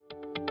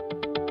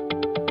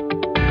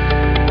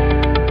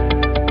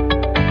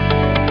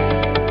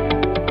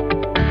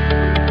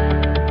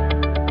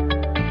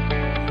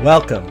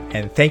Welcome,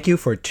 and thank you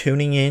for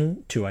tuning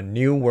in to A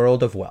New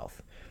World of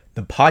Wealth,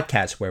 the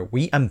podcast where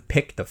we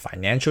unpick the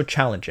financial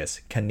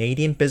challenges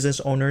Canadian business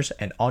owners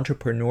and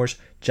entrepreneurs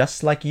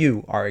just like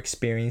you are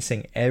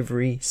experiencing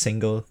every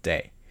single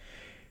day.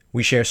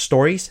 We share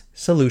stories,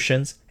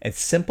 solutions, and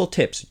simple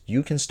tips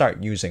you can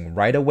start using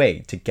right away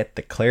to get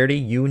the clarity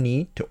you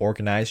need to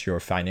organize your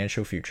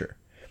financial future.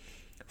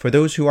 For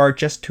those who are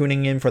just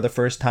tuning in for the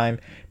first time,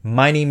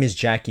 my name is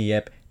Jackie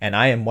Yip, and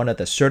I am one of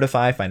the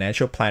certified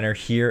financial planner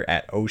here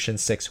at Ocean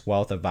 6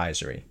 Wealth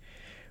Advisory.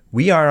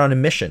 We are on a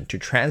mission to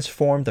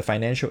transform the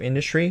financial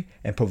industry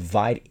and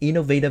provide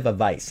innovative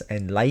advice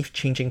and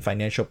life-changing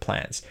financial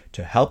plans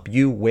to help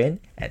you win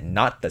and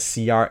not the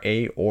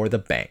CRA or the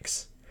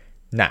banks.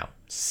 Now,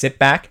 sit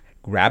back,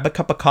 grab a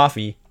cup of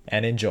coffee,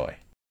 and enjoy.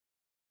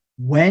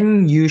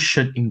 When you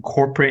should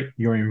incorporate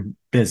your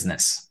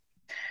business.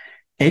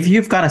 If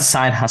you've got a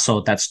side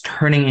hustle that's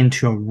turning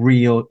into a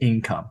real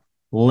income,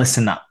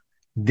 listen up.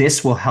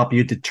 This will help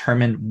you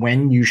determine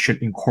when you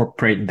should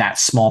incorporate that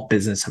small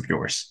business of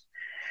yours.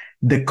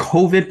 The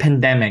COVID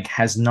pandemic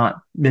has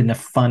not been a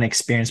fun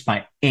experience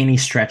by any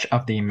stretch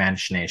of the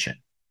imagination.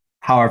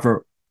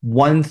 However,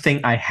 one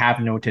thing I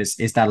have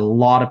noticed is that a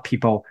lot of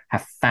people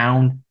have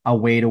found a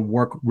way to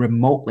work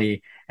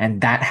remotely, and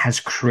that has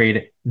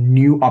created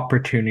new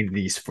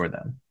opportunities for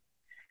them.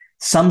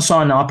 Some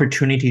saw an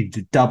opportunity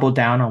to double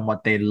down on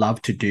what they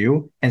love to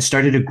do and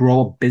started to grow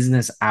a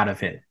business out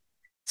of it.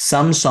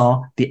 Some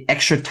saw the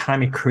extra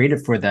time it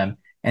created for them,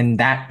 and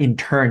that in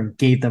turn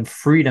gave them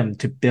freedom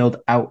to build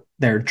out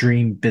their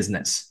dream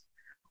business.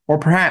 Or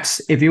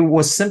perhaps if it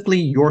was simply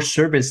your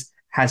service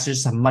has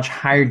just a much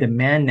higher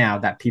demand now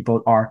that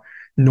people are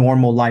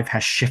normal life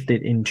has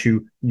shifted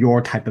into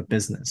your type of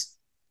business.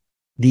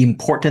 The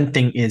important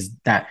thing is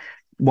that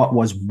what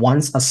was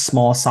once a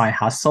small side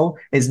hustle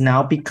is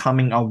now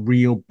becoming a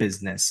real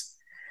business.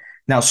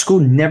 Now, school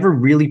never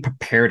really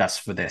prepared us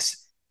for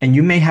this, and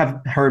you may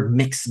have heard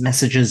mixed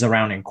messages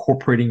around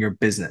incorporating your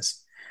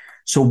business.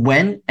 So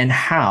when and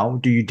how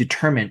do you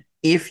determine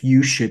if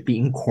you should be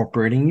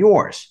incorporating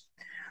yours?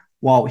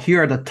 Well,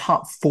 here are the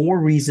top 4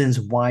 reasons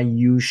why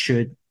you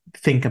should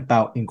think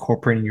about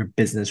incorporating your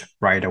business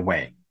right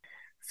away.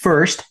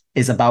 First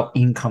is about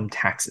income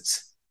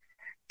taxes.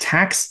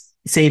 Tax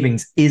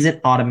savings isn't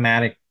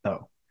automatic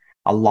though.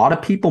 A lot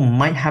of people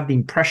might have the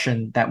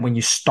impression that when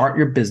you start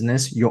your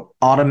business, you'll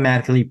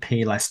automatically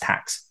pay less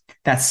tax.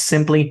 That's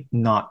simply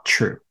not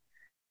true.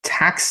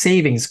 Tax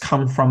savings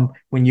come from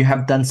when you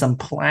have done some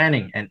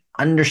planning and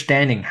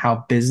understanding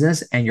how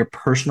business and your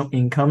personal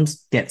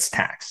incomes gets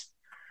taxed.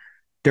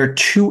 There are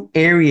 2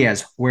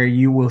 areas where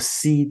you will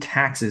see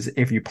taxes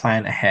if you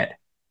plan ahead.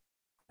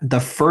 The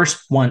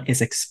first one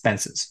is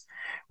expenses.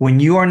 When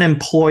you are an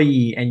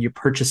employee and you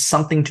purchase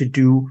something to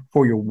do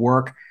for your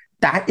work,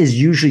 that is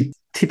usually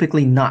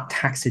typically not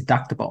tax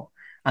deductible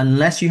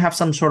unless you have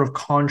some sort of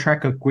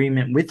contract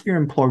agreement with your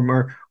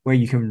employer where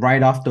you can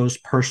write off those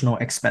personal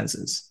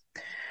expenses.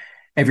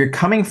 If you're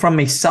coming from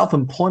a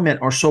self-employment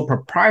or sole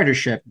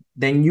proprietorship,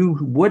 then you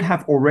would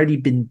have already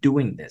been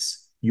doing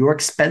this. Your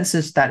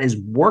expenses that is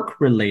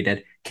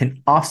work-related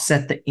can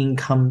offset the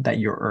income that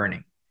you're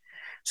earning.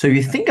 So if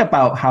you think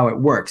about how it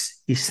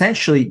works,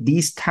 essentially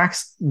these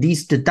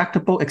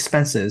deductible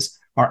expenses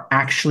are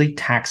actually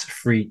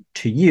tax-free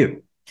to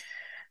you.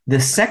 The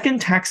second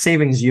tax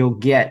savings you'll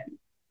get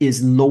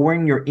is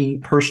lowering your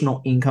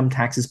personal income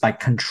taxes by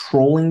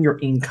controlling your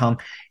income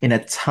in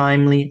a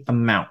timely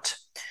amount.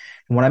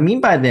 And what I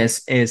mean by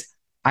this is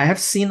I have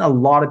seen a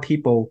lot of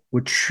people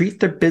would treat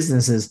their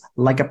businesses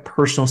like a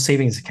personal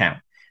savings account.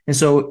 And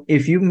so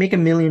if you make $1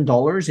 million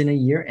in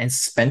a year and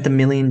spent $1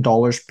 million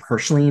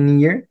personally in a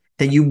year,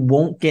 then you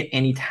won't get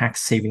any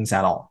tax savings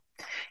at all.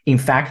 In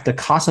fact, the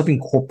cost of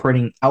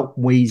incorporating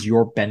outweighs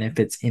your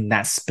benefits in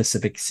that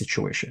specific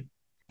situation.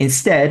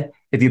 Instead,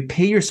 if you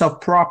pay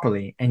yourself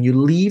properly and you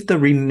leave the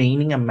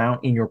remaining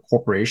amount in your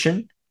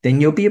corporation,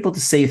 then you'll be able to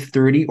save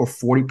 30 or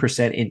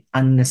 40% in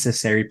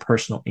unnecessary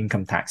personal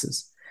income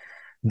taxes.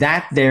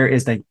 That there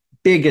is the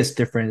biggest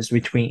difference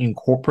between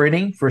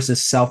incorporating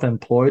versus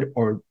self-employed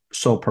or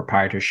sole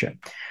proprietorship.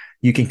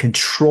 You can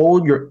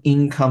control your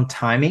income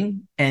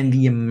timing and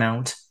the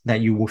amount that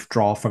you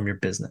withdraw from your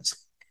business.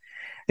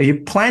 If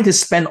you plan to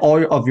spend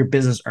all of your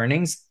business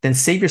earnings, then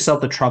save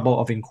yourself the trouble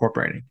of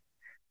incorporating.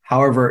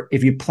 However,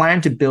 if you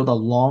plan to build a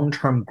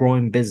long-term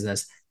growing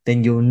business,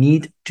 then you'll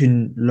need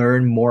to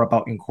learn more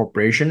about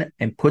incorporation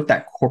and put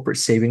that corporate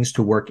savings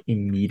to work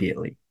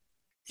immediately.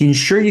 To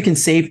ensure you can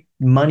save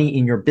money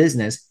in your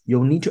business,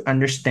 you'll need to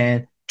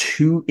understand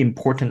 2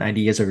 important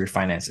ideas of your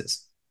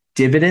finances: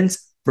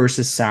 dividends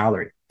versus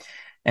salary,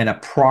 and a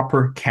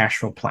proper cash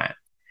flow plan.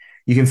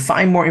 You can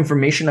find more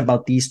information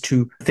about these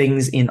 2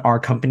 things in our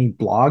company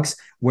blogs,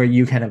 where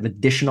you can have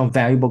additional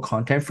valuable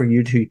content for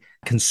you to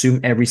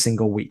consume every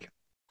single week.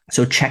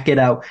 So check it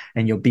out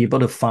and you'll be able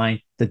to find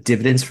the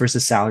dividends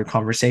versus salary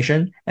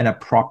conversation and a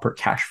proper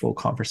cash flow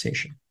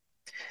conversation.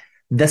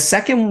 The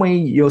second way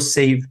you'll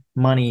save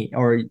money,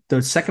 or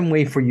the second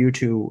way for you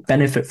to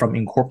benefit from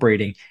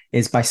incorporating,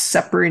 is by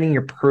separating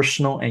your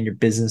personal and your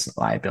business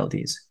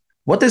liabilities.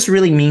 What this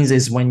really means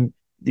is when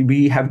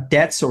we have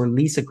debts or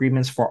lease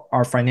agreements for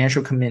our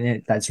financial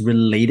commitment that's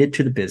related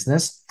to the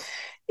business,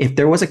 if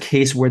there was a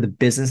case where the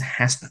business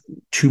has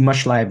too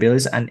much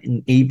liabilities and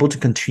unable to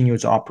continue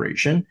its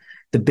operation,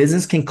 the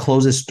business can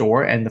close its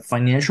door and the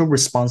financial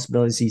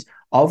responsibilities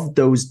of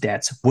those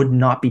debts would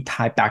not be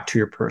tied back to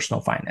your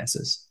personal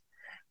finances.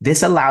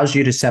 This allows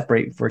you to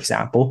separate, for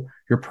example,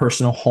 your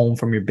personal home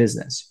from your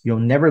business. You'll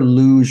never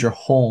lose your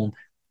home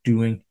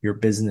doing your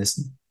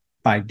business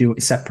by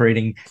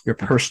separating your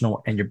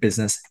personal and your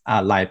business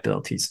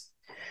liabilities.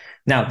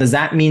 Now, does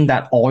that mean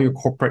that all your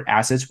corporate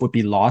assets would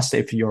be lost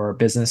if your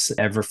business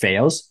ever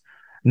fails?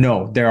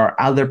 No, there are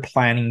other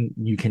planning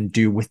you can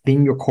do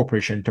within your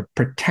corporation to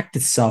protect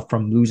itself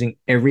from losing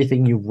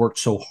everything you've worked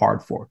so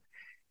hard for,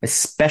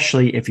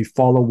 especially if you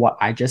follow what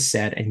I just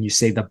said and you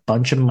saved a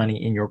bunch of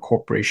money in your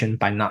corporation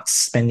by not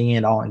spending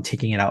it all and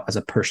taking it out as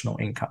a personal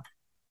income.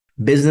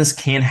 Business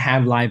can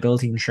have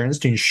liability insurance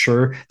to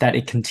ensure that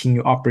it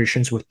continue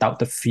operations without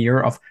the fear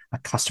of a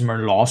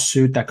customer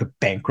lawsuit that could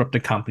bankrupt the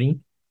company.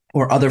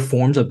 Or other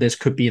forms of this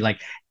could be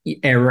like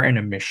error and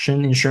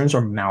omission insurance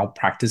or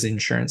malpractice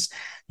insurance.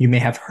 You may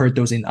have heard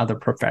those in other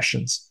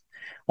professions.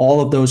 All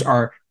of those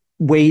are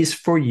ways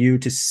for you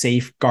to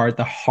safeguard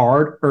the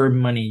hard-earned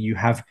money you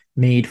have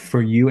made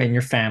for you and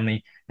your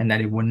family, and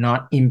that it will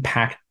not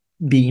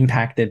be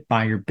impacted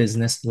by your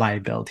business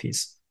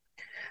liabilities.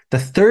 The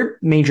third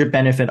major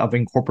benefit of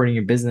incorporating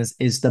your business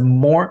is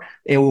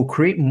it will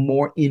create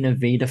more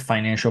innovative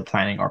financial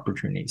planning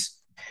opportunities.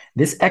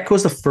 This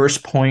echoes the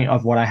first point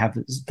of what I have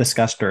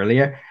discussed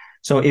earlier.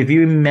 So if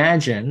you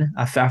imagine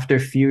after a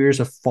few years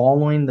of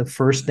following the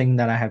first thing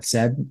that I have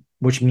said,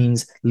 which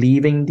means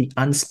leaving the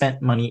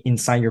unspent money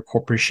inside your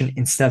corporation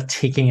instead of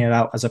taking it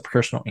out as a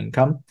personal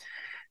income,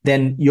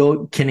 then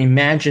you can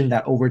imagine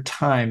that over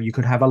time, you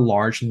could have a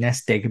large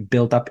nest egg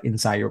built up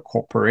inside your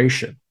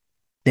corporation.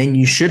 Then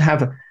you should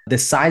have the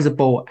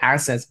sizable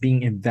assets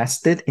being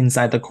invested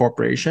inside the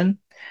corporation.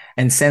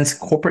 And since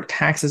corporate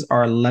taxes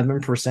are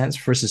 11%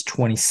 versus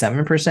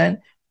 27%,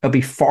 it'll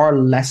be far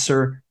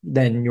lesser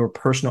than your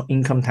personal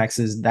income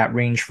taxes that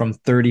range from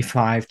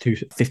 35 to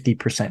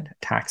 50%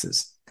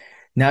 taxes.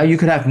 Now you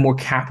could have more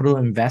capital to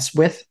invest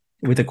with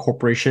a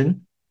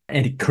corporation,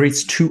 and it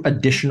creates two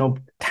additional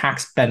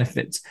tax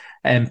benefits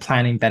and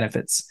planning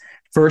benefits.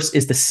 First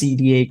is the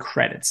CDA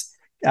credits.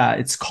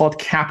 It's called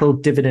capital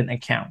dividend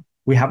account.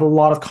 We have a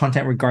lot of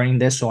content regarding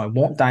this, so I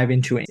won't dive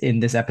into it in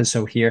this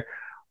episode here.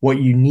 What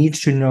you need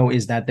to know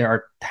is that there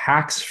are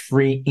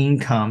tax-free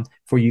income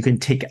for you can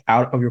take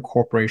out of your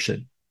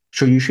corporation.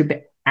 So you should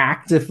be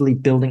actively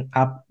building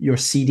up your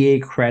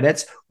CDA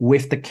credits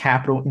with the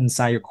capital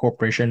inside your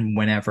corporation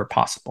whenever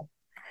possible.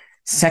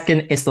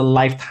 Second is the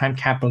lifetime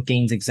capital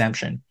gains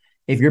exemption.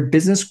 If your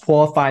business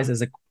qualifies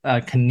as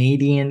a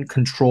Canadian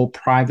controlled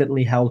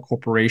privately held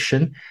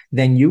corporation,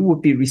 then you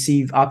would be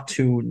receive up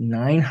to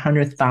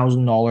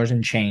 $900,000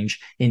 in change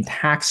in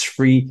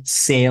tax-free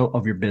sale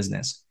of your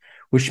business,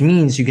 which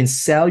means you can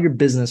sell your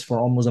business for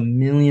almost $1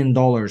 million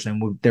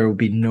and there will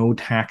be no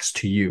tax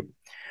to you.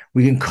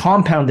 We can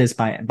compound this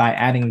by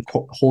adding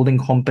holding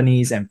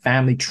companies and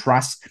family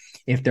trusts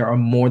if there are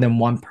more than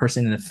one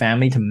person in the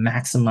family to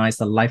maximize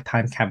the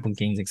lifetime capital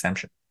gains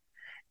exemption.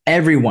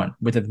 Everyone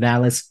with a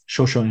valid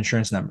social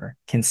insurance number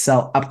can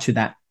sell up to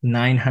that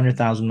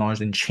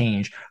 $900,000 in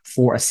change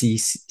for a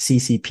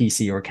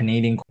CCPC or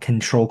Canadian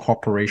Controlled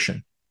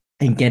Corporation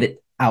and get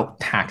it out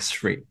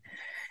tax-free.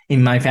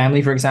 In my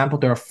family, for example,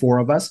 there are 4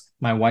 of us,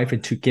 my wife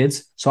and 2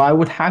 kids. So I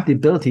would have the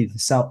ability to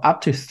sell up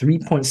to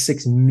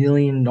 $3.6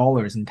 million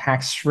in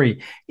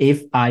tax-free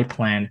if I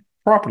plan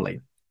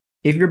properly.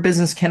 If your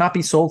business cannot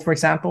be sold, for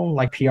example,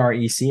 like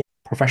PREC,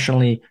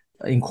 professionally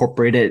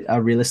incorporated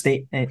real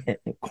estate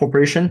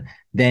corporation,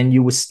 then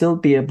you would still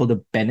be able to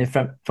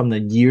benefit from the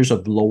years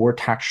of lower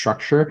tax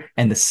structure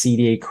and the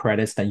CDA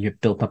credits that you've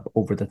built up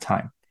over the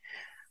time.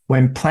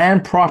 When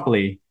planned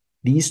properly,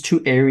 these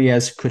 2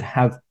 areas could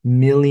have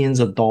millions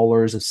of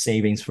dollars of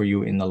savings for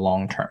you in the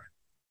long term.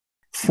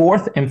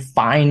 Fourth and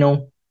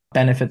final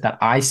benefit that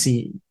I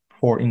see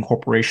for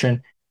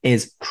incorporation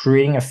is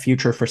creating a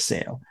future for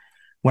sale.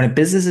 When a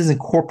business is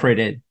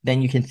incorporated,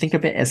 then you can think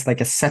of it as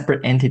like a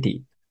separate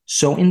entity.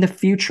 So in the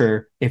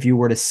future, if you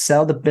were to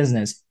sell the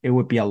business, it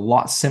would be a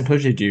lot simpler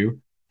to do.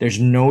 There's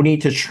no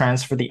need to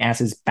transfer the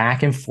assets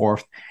back and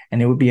forth,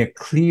 and it would be a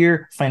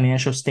clear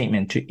financial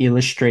statement to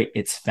illustrate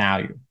its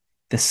value.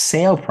 The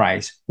sale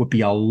price would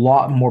be a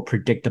lot more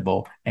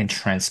predictable and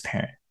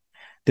transparent.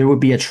 There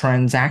would be a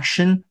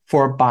transaction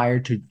for a buyer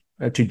to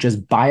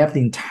just buy up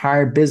the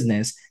entire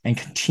business and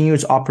continue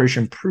its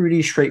operation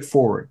pretty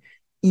straightforward,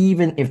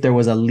 even if there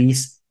was a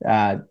lease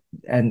that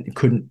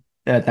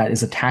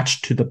is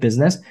attached to the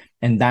business,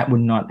 and that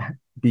would not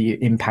be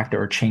impacted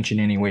or changed in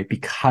any way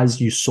because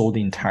you sold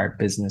the entire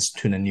business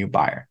to the new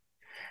buyer.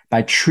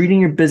 By treating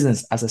your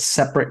business as a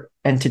separate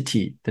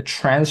entity, the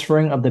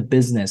transferring of the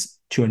business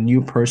to a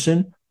new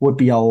person would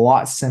be a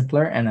lot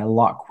simpler and a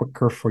lot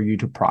quicker for you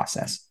to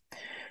process.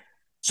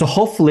 So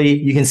hopefully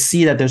you can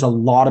see that there's a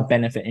lot of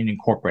benefit in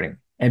incorporating,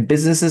 and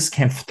businesses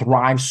can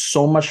thrive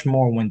so much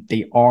more when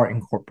they are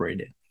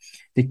incorporated.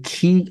 The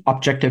key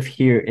objective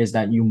here is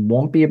that you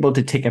won't be able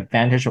to take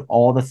advantage of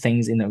all the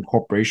things in the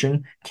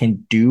incorporation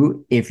can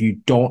do if you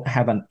don't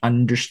have an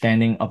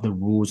understanding of the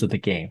rules of the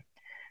game.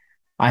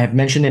 I have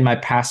mentioned in my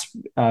past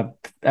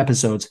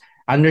episodes,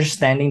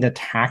 understanding the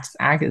Tax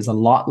Act is a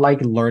lot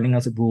like learning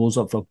the rules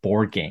of a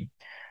board game.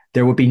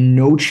 There would be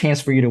no chance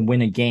for you to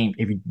win a game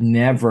if you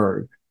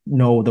never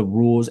know the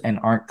rules and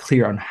aren't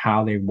clear on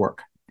how they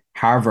work.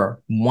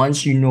 However,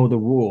 once you know the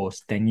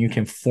rules, then you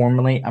can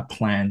formulate a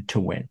plan to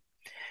win.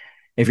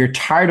 If you're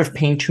tired of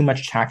paying too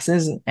much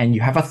taxes and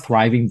you have a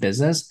thriving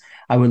business,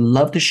 I would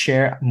love to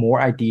share more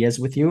ideas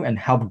with you and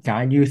help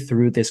guide you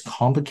through this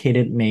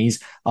complicated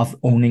maze of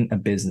owning a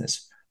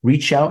business.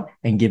 Reach out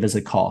and give us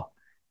a call.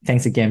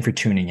 Thanks again for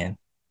tuning in.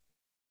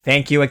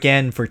 Thank you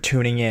again for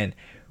tuning in.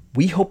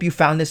 We hope you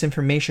found this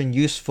information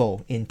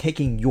useful in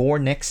taking your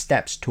next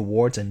steps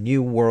towards a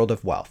new world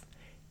of wealth.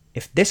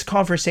 If this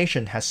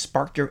conversation has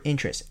sparked your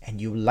interest and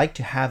you'd like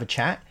to have a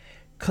chat,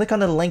 click on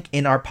the link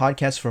in our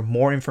podcast for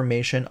more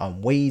information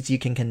on ways you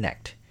can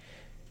connect.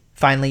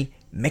 Finally,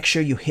 make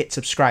sure you hit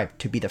subscribe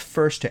to be the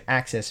first to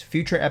access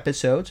future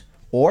episodes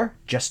or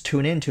just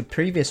tune in to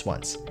previous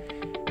ones.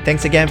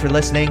 Thanks again for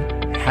listening.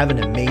 Have an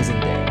amazing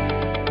day.